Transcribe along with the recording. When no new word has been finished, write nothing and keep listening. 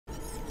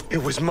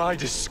It was my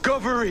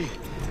discovery,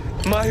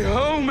 my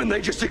home, and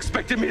they just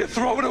expected me to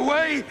throw it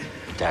away?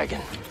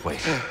 Dagan, wait.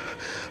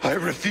 I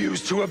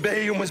refused to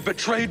obey and was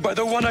betrayed by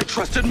the one I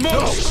trusted most!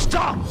 No,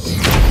 stop!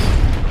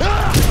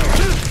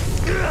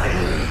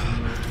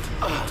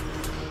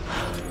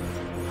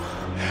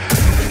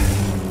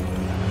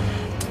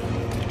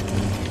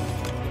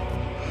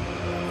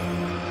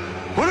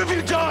 What have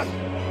you done?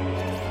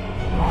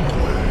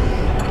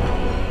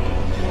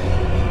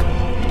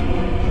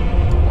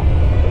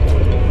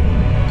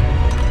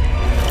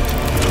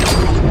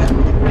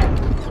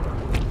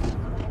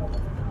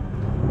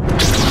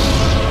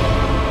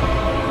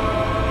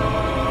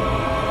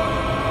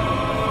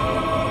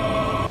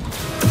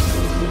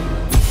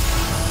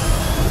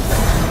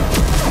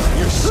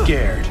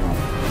 Scared.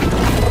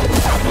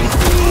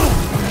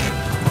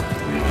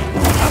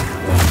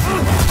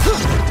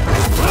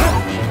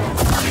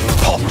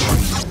 Paltry.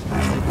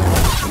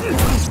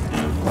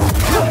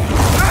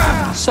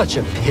 Such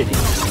a pity.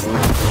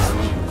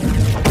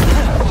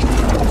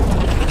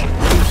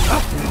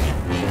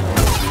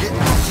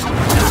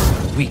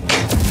 Weak.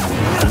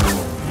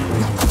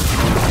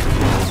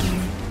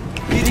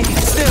 Beating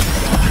stiff.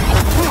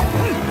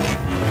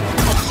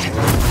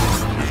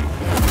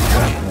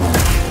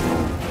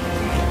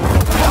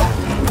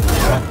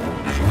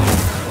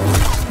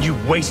 You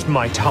waste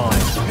my time.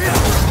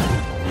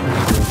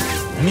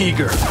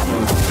 Meager.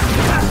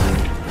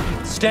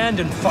 Stand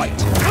and fight.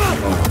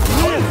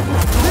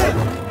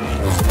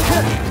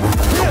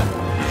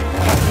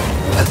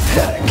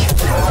 Pathetic.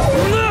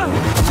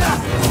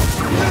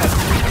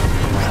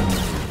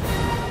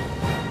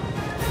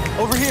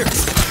 Over here.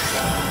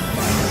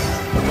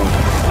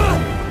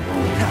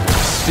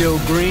 Still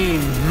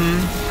green,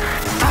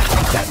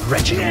 That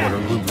wretched order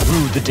will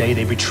rue the day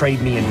they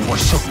betrayed me and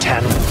forsook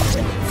Tanner.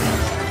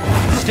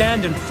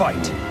 Stand and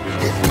fight.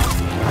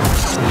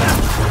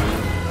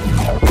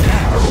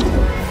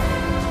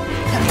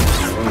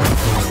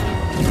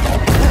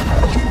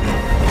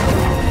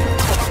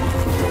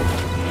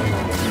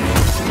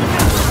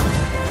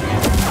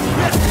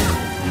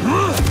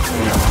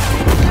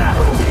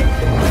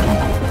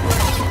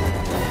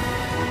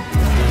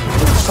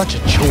 Such a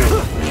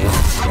chore.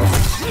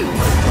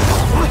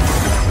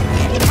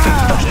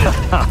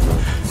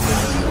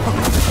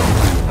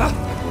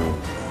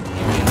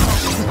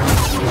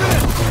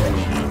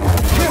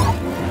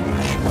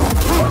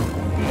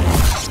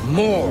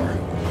 More.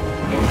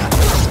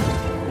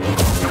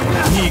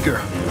 Meager.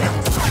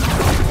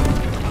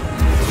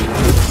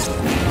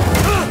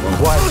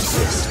 Why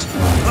resist?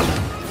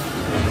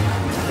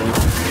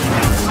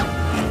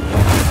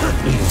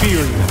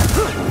 Inferior.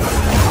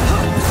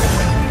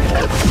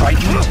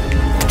 Frightened?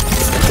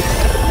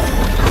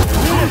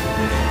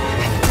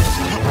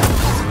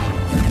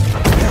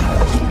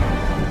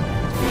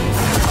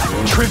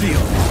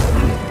 Trivial.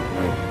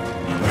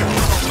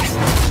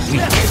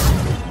 Weak.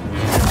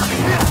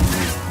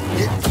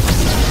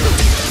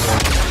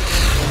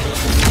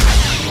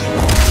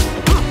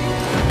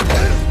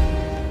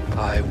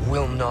 I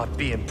will not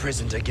be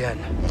imprisoned again.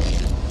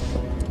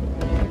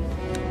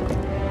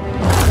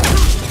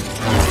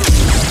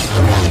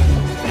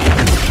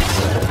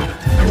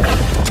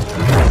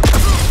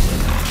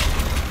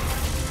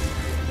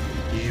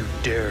 You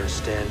dare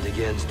stand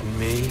against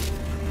me?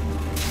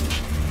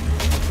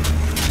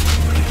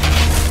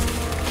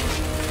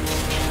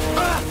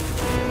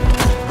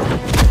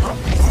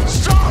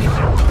 Stop!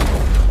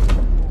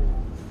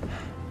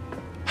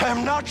 I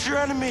am not your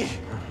enemy.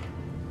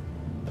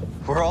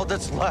 We're all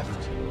that's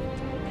left.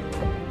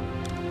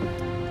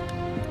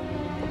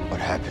 What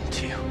happened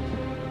to you?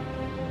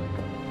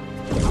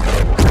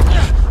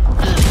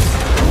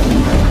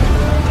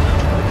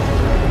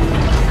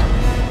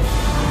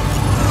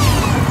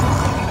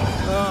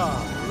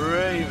 Ah,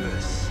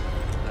 Ravis.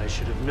 I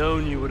should have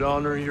known you would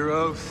honor your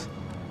oath.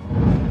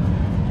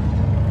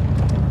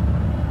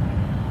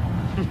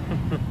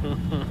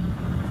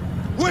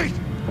 Wait!